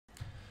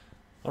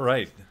All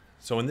right,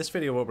 so in this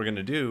video what we're going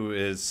to do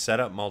is set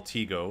up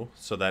Maltego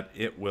so that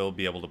it will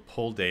be able to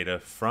pull data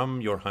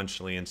from your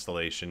Hunchly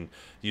installation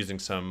using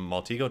some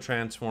Maltego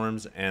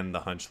transforms and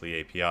the Hunchly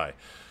API.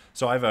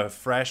 So I have a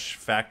fresh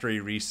factory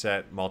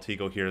reset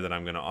Maltego here that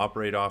I'm going to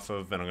operate off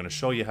of, and I'm going to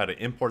show you how to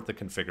import the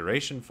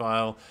configuration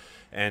file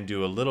and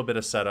do a little bit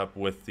of setup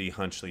with the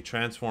Hunchly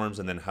transforms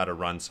and then how to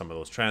run some of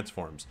those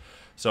transforms.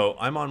 So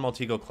I'm on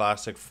Maltego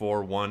Classic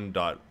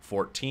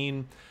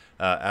 4.1.14.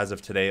 As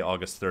of today,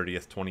 August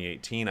 30th,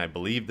 2018. I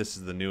believe this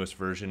is the newest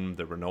version.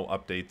 There were no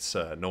updates,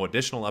 no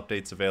additional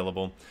updates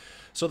available.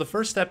 So the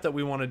first step that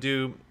we want to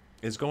do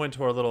is go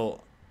into our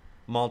little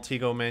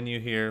Maltego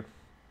menu here,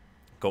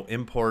 go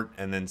import,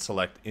 and then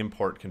select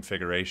import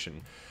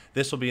configuration.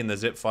 This will be in the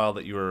zip file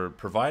that you were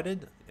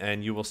provided,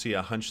 and you will see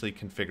a Hunchly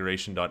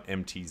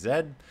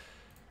configuration.mtz.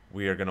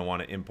 We are going to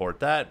want to import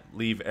that,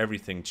 leave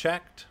everything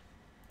checked,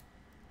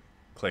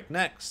 click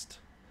next,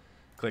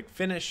 click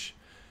finish.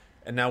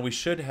 And now we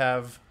should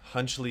have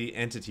Hunchly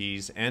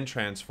entities and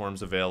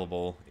transforms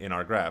available in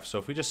our graph. So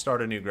if we just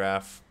start a new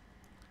graph,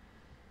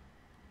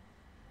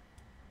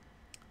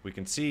 we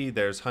can see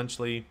there's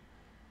Hunchly.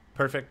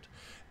 Perfect.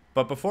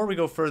 But before we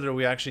go further,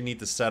 we actually need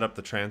to set up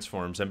the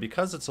transforms. And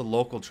because it's a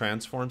local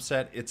transform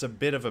set, it's a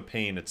bit of a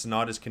pain. It's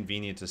not as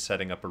convenient as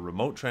setting up a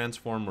remote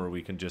transform where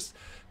we can just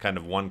kind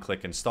of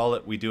one-click install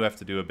it. We do have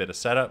to do a bit of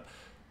setup.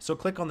 So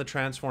click on the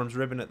transforms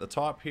ribbon at the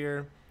top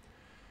here,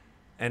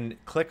 and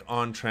click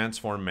on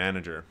Transform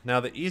Manager.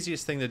 Now the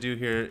easiest thing to do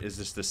here is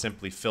just to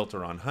simply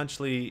filter on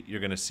Hunchly. You're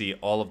going to see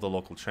all of the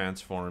local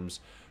transforms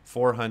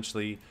for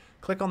Hunchly.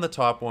 Click on the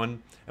top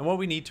one, and what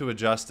we need to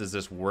adjust is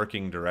this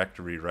working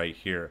directory right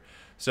here.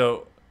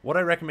 So what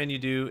I recommend you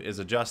do is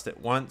adjust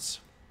it once.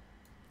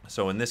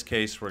 So in this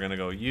case, we're going to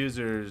go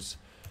users,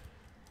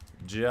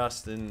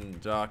 Justin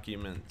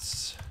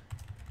documents,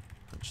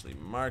 Hunchly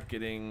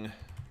marketing,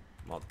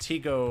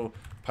 Maltego,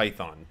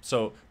 Python.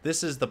 So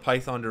this is the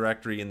Python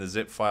directory in the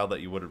zip file that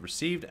you would have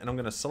received, and I'm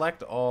going to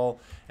select all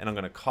and I'm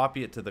going to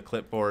copy it to the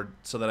clipboard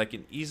so that I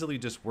can easily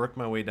just work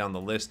my way down the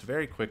list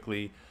very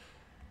quickly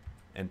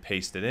and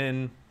paste it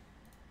in.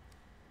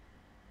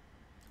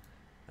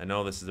 I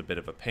know this is a bit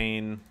of a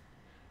pain.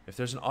 If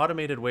there's an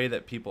automated way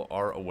that people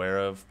are aware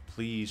of,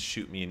 please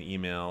shoot me an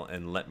email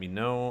and let me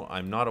know.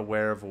 I'm not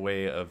aware of a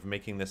way of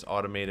making this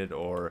automated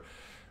or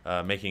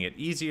making it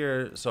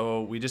easier,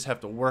 so we just have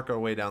to work our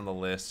way down the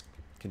list,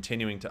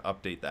 continuing to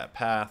update that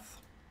path.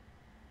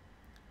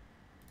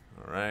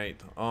 All right,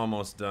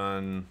 almost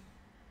done.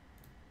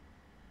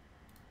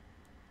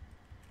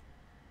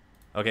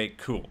 Okay,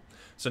 cool.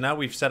 So now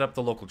we've set up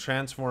the local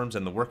transforms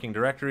and the working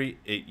directory.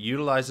 It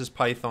utilizes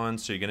Python,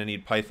 so you're going to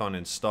need Python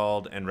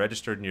installed and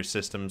registered in your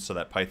system so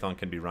that Python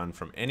can be run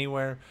from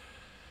anywhere.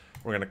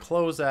 We're going to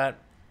close that,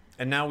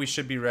 and now we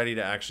should be ready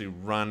to actually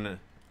run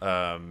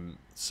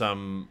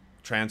some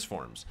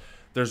transforms.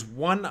 There's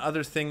one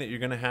other thing that you're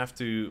going to have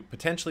to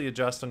potentially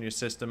adjust on your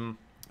system,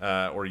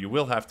 or you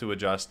will have to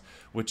adjust,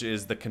 which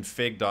is the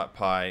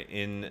config.py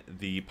in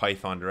the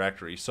Python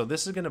directory. So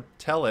this is going to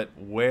tell it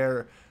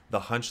where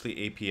the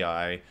Hunchly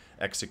API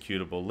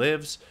executable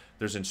lives.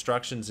 There's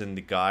instructions in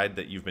the guide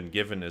that you've been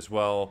given as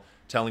well,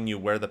 telling you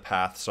where the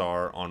paths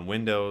are on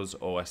Windows,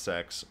 OS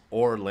X,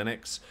 or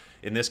Linux.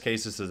 In this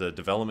case, this is a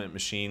development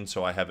machine,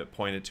 so I have it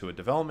pointed to a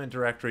development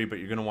directory, but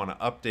you're going to want to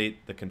update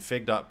the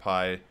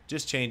config.py,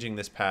 just changing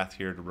this path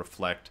here to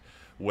reflect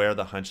where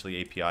the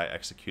Hunchly API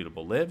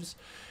executable lives.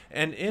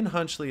 And in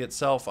Hunchly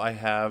itself, I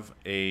have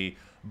a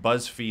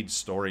BuzzFeed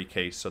story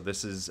case. So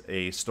this is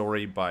a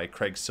story by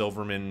Craig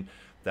Silverman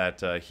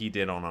that he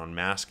did on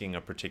unmasking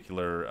a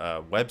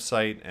particular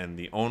website and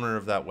the owner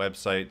of that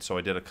website. So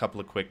I did a couple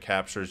of quick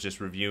captures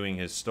just reviewing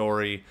his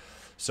story.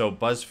 So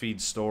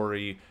BuzzFeed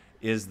story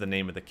is the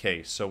name of the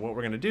case. So what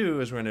we're going to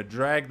do is we're going to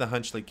drag the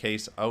Hunchly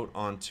case out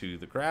onto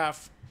the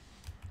graph,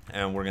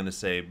 and we're going to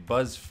say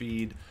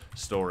BuzzFeed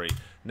story.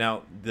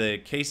 Now the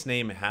case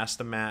name has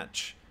to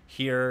match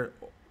here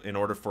in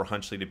order for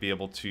Hunchly to be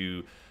able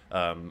to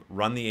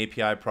run the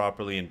API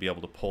properly and be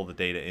able to pull the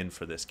data in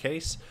for this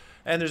case.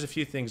 And there's a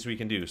few things we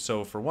can do.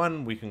 So for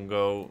one, we can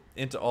go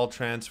into all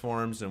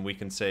transforms and we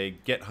can say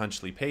get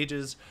Hunchly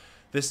pages.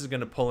 This is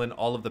going to pull in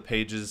all of the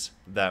pages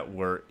that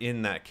were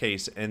in that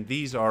case, and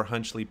these are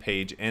Hunchly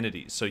page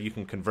entities. So you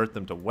can convert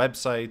them to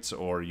websites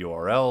or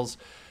URLs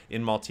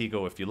in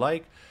Maltego if you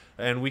like.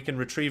 And we can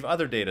retrieve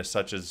other data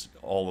such as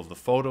all of the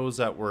photos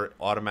that were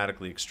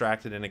automatically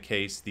extracted in a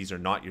case. These are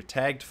not your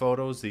tagged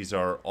photos. These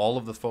are all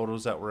of the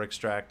photos that were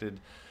extracted.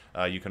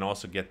 You can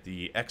also get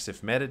the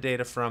EXIF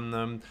metadata from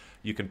them.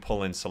 You can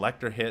pull in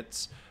selector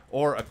hits,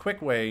 or a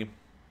quick way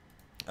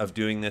of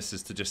doing this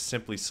is to just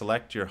simply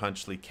select your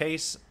Hunchly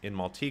case in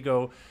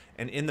Maltego,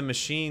 and in the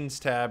machines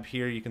tab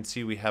here you can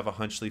see we have a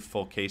Hunchly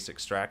full case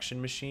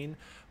extraction machine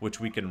which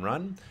we can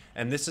run,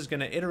 and this is going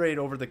to iterate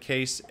over the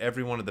case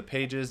every one of the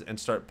pages and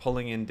start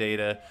pulling in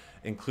data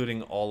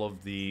including all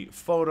of the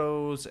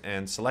photos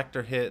and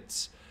selector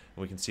hits.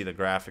 We can see the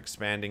graph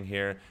expanding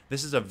here.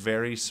 This is a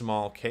very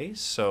small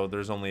case, so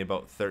there's only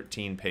about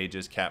 13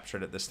 pages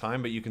captured at this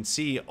time, but you can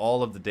see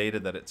all of the data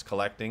that it's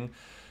collecting.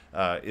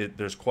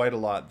 There's quite a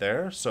lot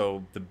there.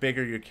 So the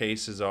bigger your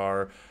cases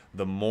are,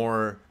 the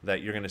more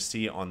that you're going to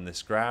see on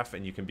this graph,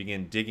 and you can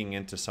begin digging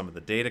into some of the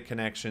data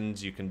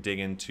connections. You can dig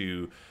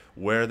into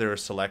where there are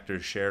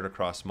selectors shared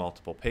across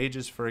multiple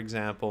pages, for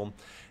example.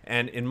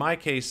 And in my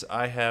case,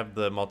 I have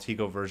the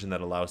Maltego version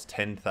that allows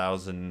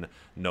 10,000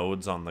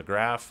 nodes on the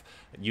graph.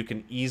 You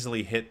can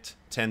easily hit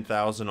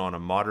 10,000 on a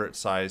moderate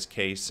size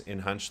case in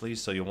Hunchly,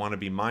 so you'll want to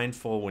be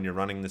mindful when you're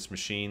running this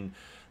machine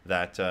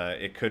that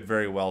it could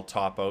very well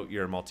top out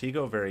your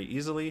Maltego very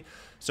easily.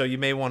 So you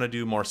may want to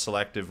do more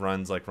selective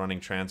runs, like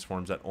running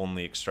transforms that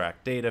only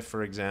extract data,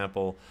 for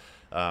example,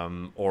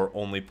 or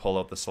only pull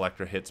out the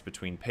selector hits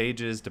between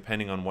pages,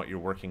 depending on what you're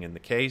working in the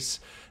case.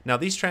 Now,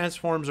 these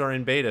transforms are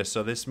in beta,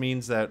 so this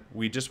means that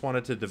we just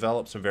wanted to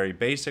develop some very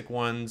basic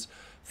ones,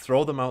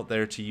 throw them out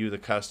there to you, the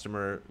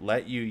customer,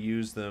 let you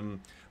use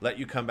them, let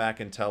you come back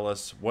and tell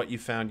us what you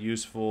found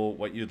useful,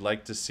 what you'd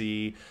like to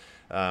see,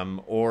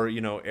 or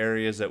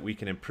areas that we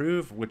can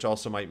improve, which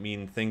also might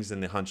mean things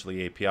in the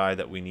Hunchly API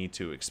that we need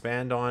to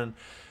expand on.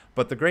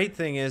 But the great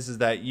thing is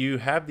that you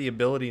have the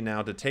ability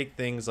now to take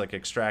things like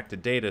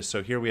extracted data.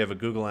 So here we have a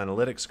Google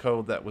Analytics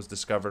code that was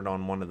discovered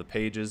on one of the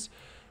pages.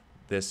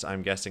 This,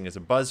 I'm guessing, is a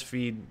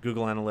BuzzFeed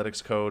Google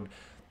Analytics code.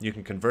 You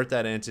can convert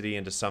that entity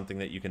into something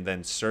that you can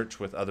then search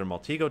with other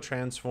Maltego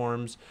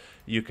transforms.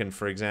 You can,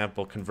 for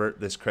example, convert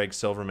this Craig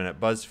Silverman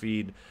at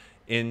BuzzFeed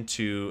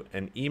into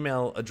an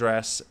email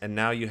address, and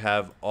now you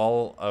have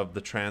all of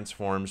the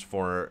transforms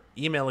for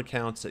email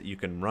accounts that you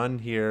can run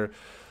here.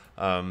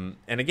 And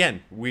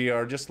again, we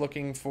are just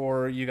looking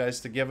for you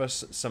guys to give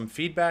us some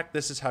feedback.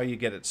 This is how you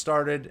get it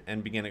started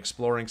and begin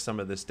exploring some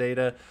of this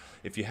data.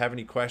 If you have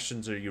any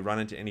questions or you run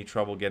into any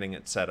trouble getting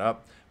it set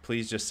up,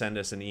 please just send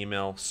us an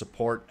email,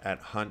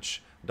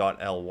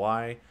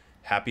 support@hunch.ly.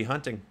 Happy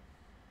hunting.